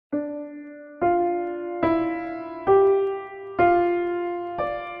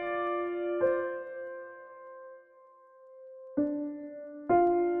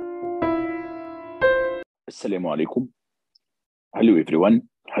Assalamu alaikum. Hello everyone.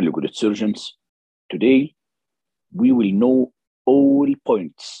 Hello good surgeons. Today we will know all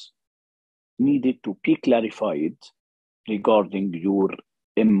points needed to be clarified regarding your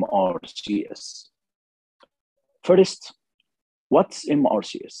MRCS. First, what's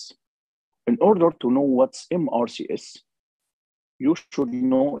MRCS? In order to know what's MRCS, you should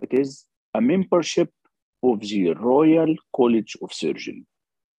know it is a membership of the Royal College of Surgery.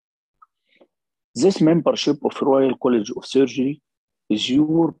 This membership of Royal College of Surgery is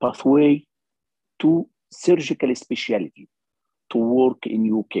your pathway to surgical specialty to work in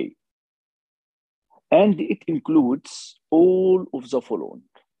UK. And it includes all of the following.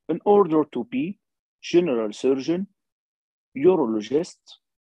 In order to be general surgeon, urologist,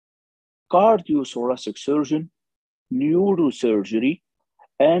 cardiothoracic surgeon, neurosurgery,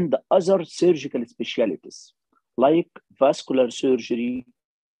 and other surgical specialties like vascular surgery,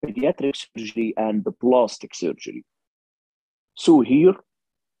 pediatric surgery, and plastic surgery. So here,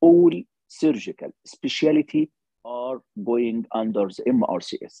 all surgical specialty are going under the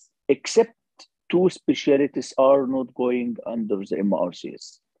MRCS, except two specialties are not going under the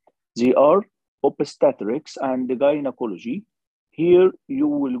MRCS. They are obstetrics and gynecology. Here, you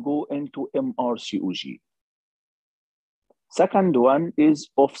will go into MRCOG. Second one is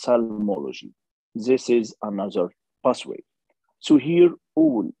ophthalmology. This is another pathway. So here,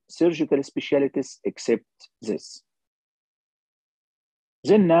 all surgical specialties except this.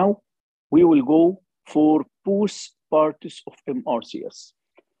 Then now, we will go for both parts of MRCS.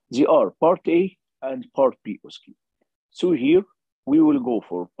 They are Part A and Part B OSCE. So here, we will go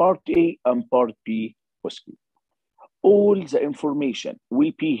for Part A and Part B OSCE. All the information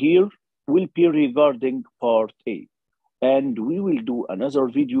will be here, will be regarding Part A. And we will do another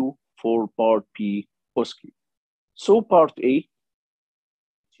video for Part B OSCE. So Part A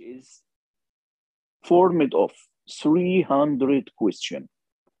is formed of 300 questions.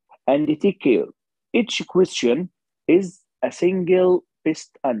 And take care, each question is a single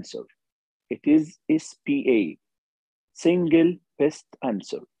best answer. It is SPA, single best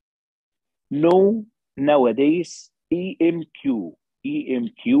answer. No, nowadays, EMQ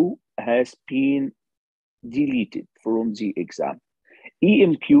has been deleted from the exam.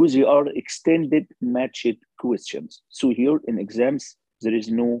 EMQ, they are extended matched questions. So here in exams, there is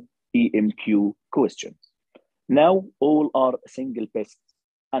no EMQ questions. Now all are single best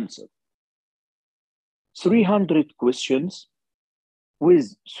answer. 300 questions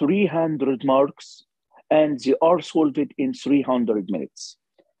with 300 marks, and they are solved in 300 minutes.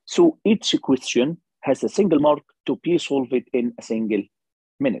 So each question has a single mark to be solved in a single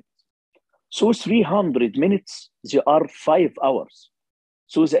minute. So 300 minutes, they are 5 hours.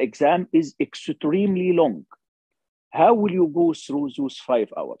 So the exam is extremely long. How will you go through those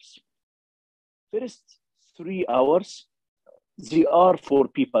 5 hours? First 3 hours, they are for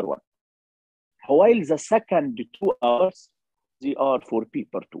paper 1. While the second 2 hours, they are for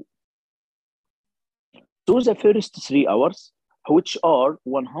paper 2. So the first 3 hours, which are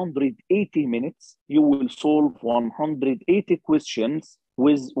 180 minutes, you will solve 180 questions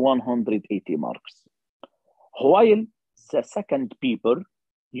with 180 marks. While the second paper,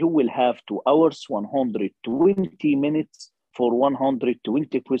 you will have 2 hours, 120 minutes for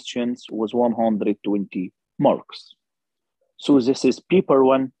 120 questions with 120 marks. So this is paper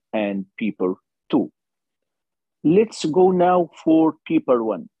 1 and paper 2. Let's go now for paper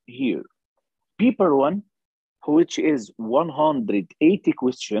 1 here. Paper 1, which is 180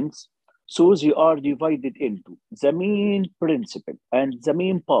 questions, so they are divided into the main principle and the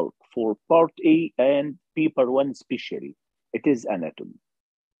main bulk for Part A and paper 1 especially. It is anatomy.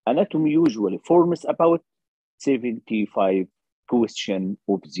 Anatomy usually forms about 75 questions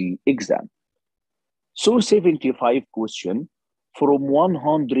of the exam. So 75 questions from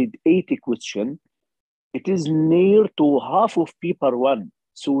 180 questions, it is near to half of paper 1.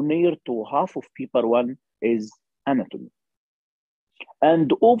 So near to half of paper 1 is anatomy.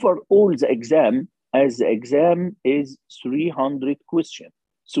 And overall the exam, as the exam is 300 questions.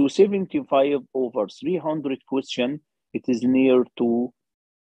 So 75 over 300 questions, it is near to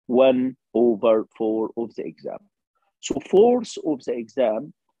 1/4 of the exam. So 1/4 of the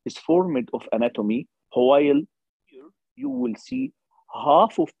exam is formed of anatomy, while here you will see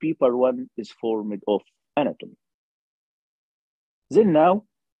half of paper 1 is formed of anatomy. Then now,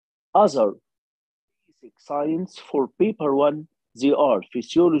 other basic science for paper 1, they are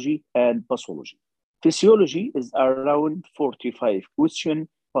physiology and pathology. Physiology is around 45 questions,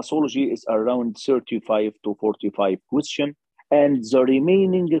 pathology is around 35 to 45 questions, and the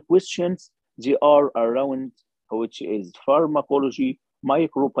remaining questions, they are around, which is pharmacology,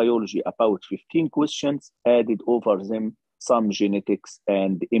 microbiology about 15 questions, added over them some genetics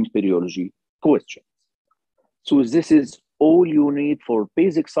and embryology questions. So this is all you need for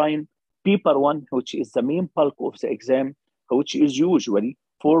basic science. Paper 1, which is the main bulk of the exam, which is usually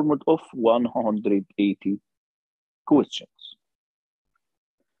formed of 180 questions.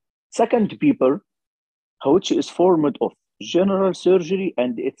 Second paper, which is formed of general surgery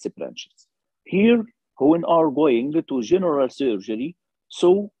and its branches. Here, when are going to general surgery,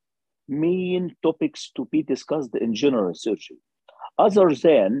 so main topics to be discussed in general surgery. Other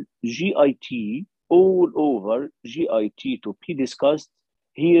than GIT, all over GIT to be discussed,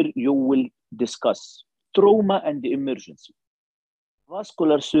 here you will discuss trauma and emergency,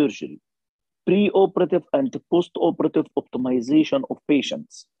 vascular surgery, pre-operative and post-operative optimization of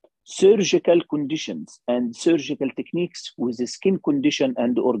patients, surgical conditions and surgical techniques with skin condition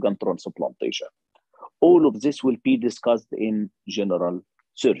and organ transplantation. All of this will be discussed in general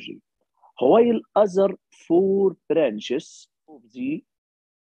surgery. While other 4 branches of the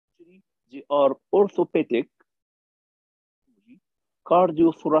surgery, they are orthopedic,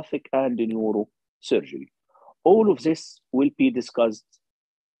 cardiothoracic, and neurosurgery. All of this will be discussed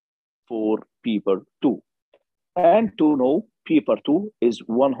for paper 2. And to know, paper 2 is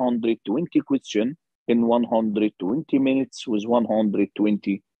 120 questions in 120 minutes with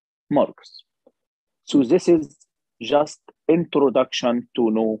 120 marks. So this is just introduction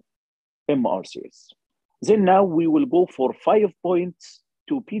to know MRCS. Then now we will go for 5 points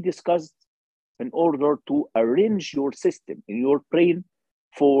to be discussed in order to arrange your system in your brain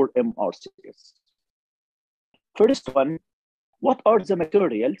for MRCS. First one, what are the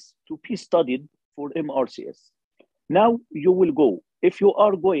materials to be studied for MRCS? Now you will go, if you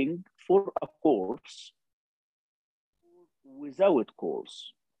are going for a course, without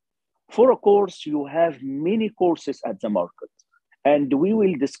course. For a course, you have many courses at the market, and we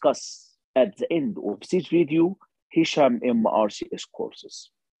will discuss at the end of this video Hesham MRCS courses.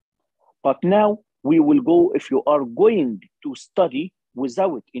 But now we will go, if you are going to study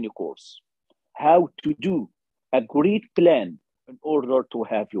without any course, how to do a great plan in order to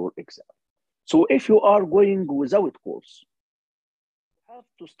have your exam. So if you are going without course, you have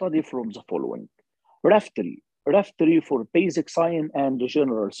to study from the following. RAF3 for basic science and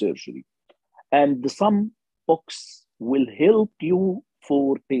general surgery. And some books will help you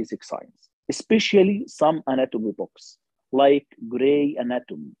for basic science, especially some anatomy books, like Gray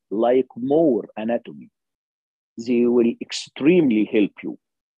Anatomy, like Moore Anatomy. They will extremely help you.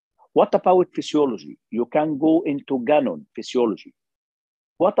 What about physiology? You can go into Gannon physiology.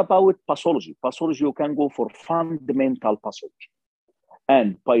 What about pathology? Pathology, you can go for fundamental pathology.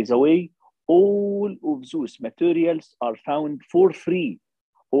 And by the way, all of those materials are found for free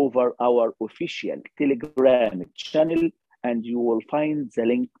over our official Telegram channel, and you will find the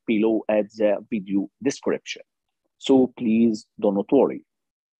link below at the video description. So please do not worry.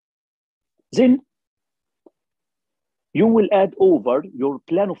 Then you will add over your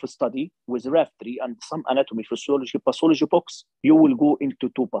plan of study with RAF3 and some anatomy, physiology, pathology books. You will go into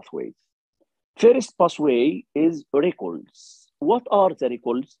 2 pathways. First pathway is recalls. What are the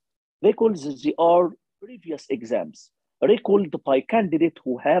recalls? Recalls, they are previous exams recalled by candidates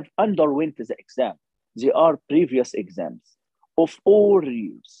who have underwent the exam. They are previous exams of all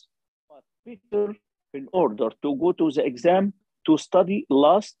years. But better, in order to go to the exam, to study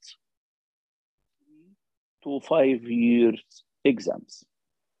last 3 to 5 years exams.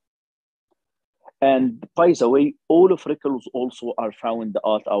 And by the way, all of recalls also are found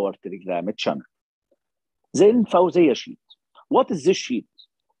at our Telegram channel. Then Fawzia sheet. What is this sheet?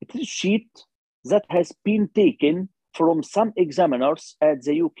 It is a sheet that has been taken from some examiners at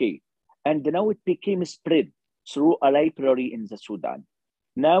the UK, and now it became spread through a library in the Sudan.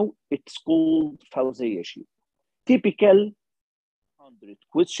 Now it's called Fawzia sheet. Typical 100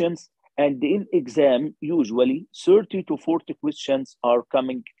 questions, and in exam, usually 30 to 40 questions are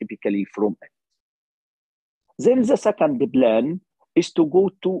coming typically from it. Then the second plan is to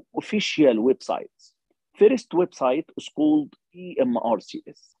go to official websites. First website is called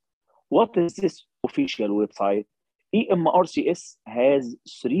EMRCS. What is this official website? EMRCS has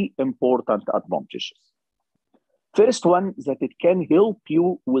 3 important advantages. First one, that it can help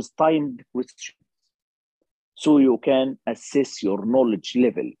you with timed questions, so you can assess your knowledge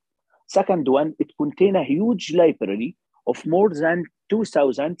level. Second one, it contains a huge library of more than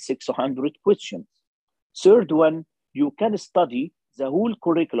 2,600 questions. Third one, you can study the whole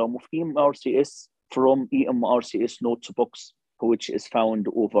curriculum of EMRCS from EMRCS notebooks, which is found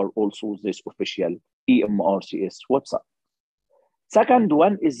over also this official EMRCS website. Second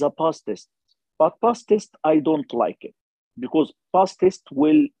one is the past test. But past test, I don't like it because past test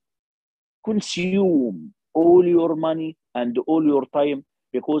will consume all your money and all your time,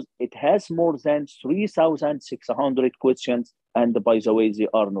 because it has more than 3,600 questions, and by the way, they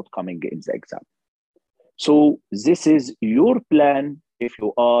are not coming in the exam. So this is your plan if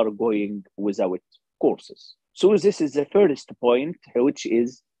you are going without courses. So this is the first point, which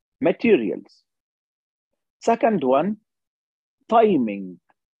is materials. Second one, timing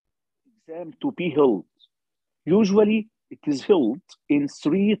exam to be held. Usually it is held in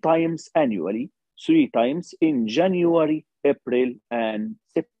 3 times annually, 3 times in January, April, and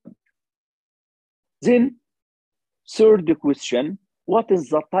September. Then, third question, what is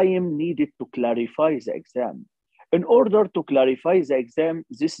the time needed to clarify the exam? In order to clarify the exam,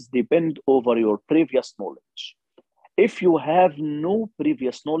 this depends over your previous knowledge. If you have no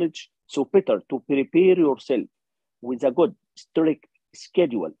previous knowledge, so better to prepare yourself with a good, strict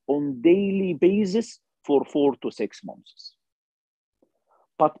schedule on daily basis for 4 to 6 months.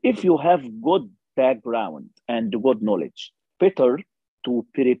 But if you have good background and good knowledge, better to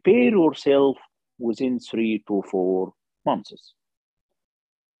prepare yourself within 3 to 4 months.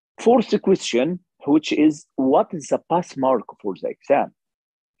 Fourth question, which is, what is the pass mark for the exam?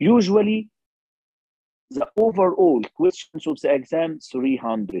 Usually, the overall questions of the exam,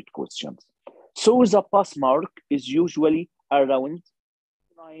 300 questions. So the pass mark is usually around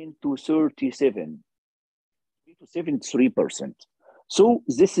 9 to 37, 3 to 73%. So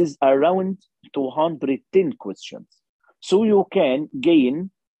this is around 210 questions. So you can gain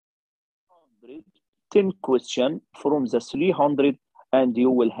 110 questions from the 300 and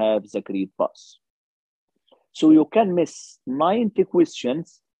you will have the grade pass. So you can miss 90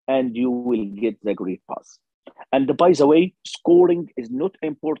 questions and you will get the grade pass. And by the way, scoring is not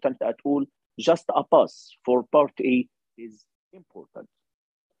important at all. Just a pass for part A is important.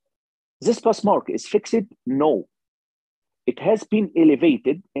 This pass mark is fixed? No. It has been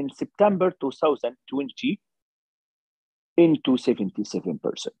elevated in September 2020 into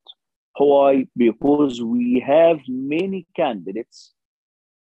 77%. Why? Because we have many candidates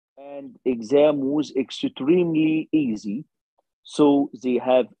and exam was extremely easy. So they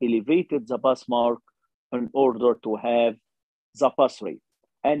have elevated the pass mark in order to have the pass rate.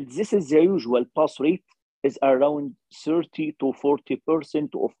 And this is the usual pass rate is around 30 to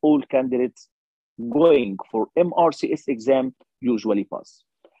 40% of all candidates going for MRCS exam usually pass.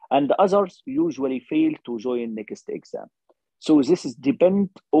 And the others usually fail to join next exam. So this is depend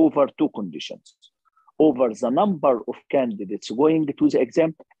over 2 conditions, over the number of candidates going to the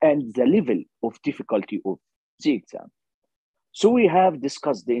exam and the level of difficulty of the exam. So we have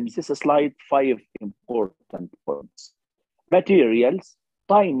discussed in this slide 5 important points. Materials,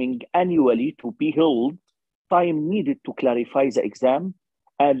 timing annually to be held, time needed to clarify the exam,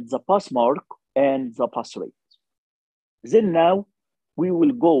 and the pass mark and the pass rate. Then now we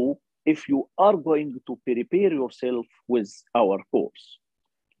will go if you are going to prepare yourself with our course.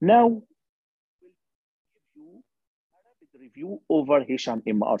 Now, we'll give you a rapid review over Hesham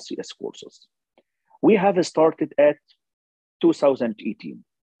MRCS courses. We have started at 2018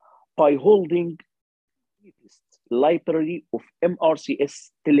 by holding the library of MRCS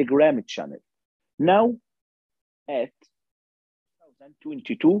Telegram channel. Now, at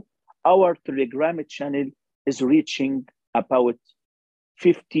 2022, our Telegram channel is reaching about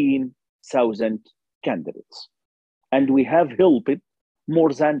 15,000 candidates. And we have helped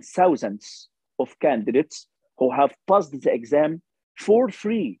more than thousands of candidates who have passed the exam for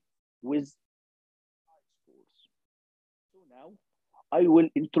free with. So now I will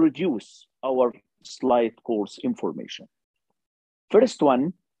introduce our slide course information. First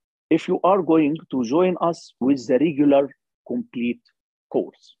one, if you are going to join us with the regular complete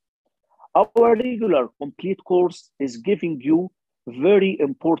course. Our regular complete course is giving you very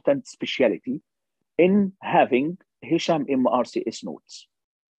important specialty in having Hesham MRCS notes.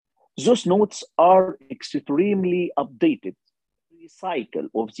 Those notes are extremely updated, cycle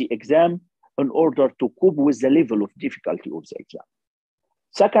of the exam in order to cope with the level of difficulty of the exam.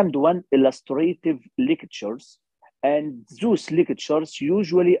 Second one, illustrative lectures, and those lectures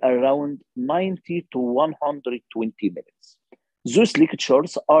usually around 90 to 120 minutes. Those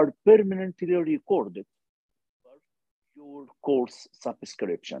lectures are permanently recorded for your course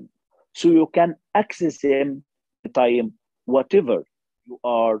subscription. So you can access them anytime, whatever you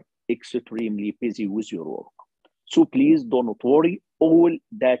are extremely busy with your work. So please don't worry, all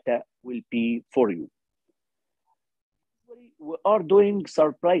data will be for you. We are doing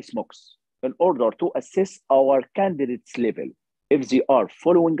surprise mocks in order to assess our candidates' level, if they are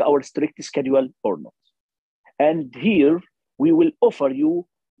following our strict schedule or not. And here, we will offer you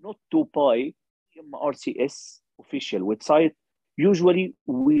not to buy MRCS official website. Usually,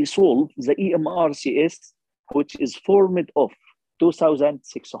 we solve the EMRCS, which is formed of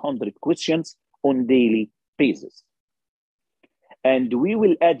 2,600 questions on daily basis. And we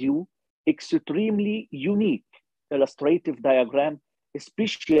will add you extremely unique illustrative diagram,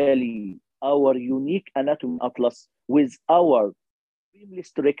 especially our unique anatomy atlas with our extremely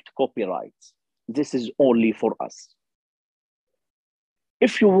strict copyrights. This is only for us.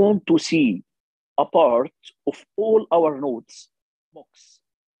 If you want to see a part of all our notes, mocks,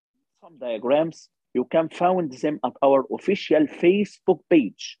 some diagrams, you can find them at our official Facebook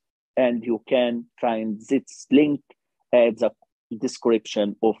page, and you can find this link at the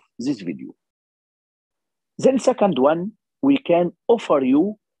description of this video. Then second one, we can offer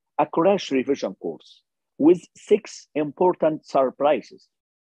you a crash revision course with 6 important surprises.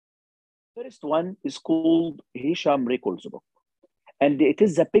 First one is called Hesham Records Book, and it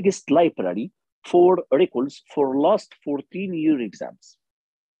is the biggest library for records for last 14-year exams,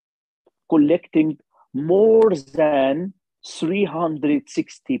 collecting more than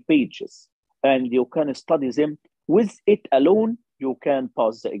 360 pages, and you can study them. With it alone, you can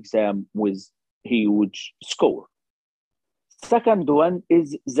pass the exam with huge score. Second one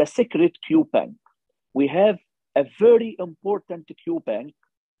is the secret Q bank. We have a very important Q bank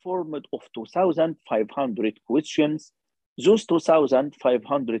formed of 2,500 questions. Those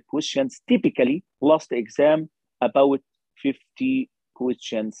 2,500 questions, typically last exam, about 50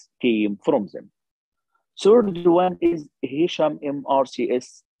 questions came from them. Third one is Hesham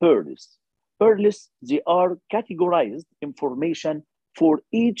MRCS Pearls. Pearls, they are categorized information for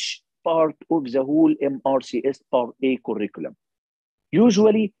each part of the whole MRCS Part A curriculum.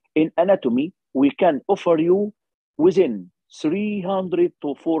 Usually in anatomy, we can offer you within 300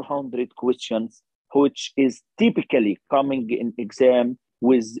 to 400 questions, which is typically coming in exam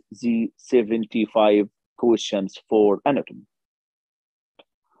with the 75 questions for anatomy.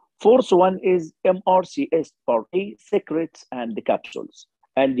 Fourth one is MRCS Part A Secrets and Capsules,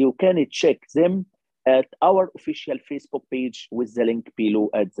 and you can check them at our official Facebook page with the link below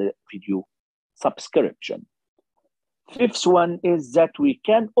at the video subscription. Fifth one is that we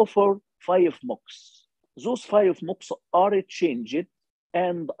can offer 5 mocks. Those 5 mocks are changed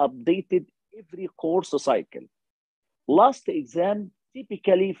and updated every course cycle. Last exam,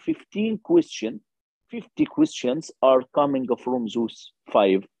 typically 50 questions are coming from those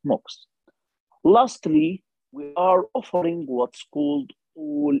 5 mocks. Lastly, we are offering what's called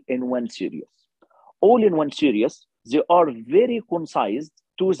all-in-one series. All-in-one series, they are very concise,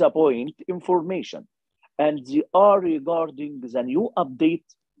 to the point information, and they are regarding the new update,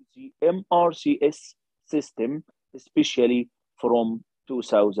 the MRCS system, especially from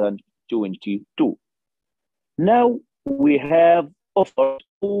 2022. Now we have offered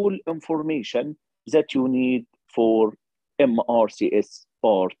all information that you need for MRCS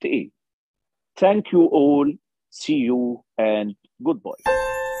Part A. Thank you all. See you and goodbye.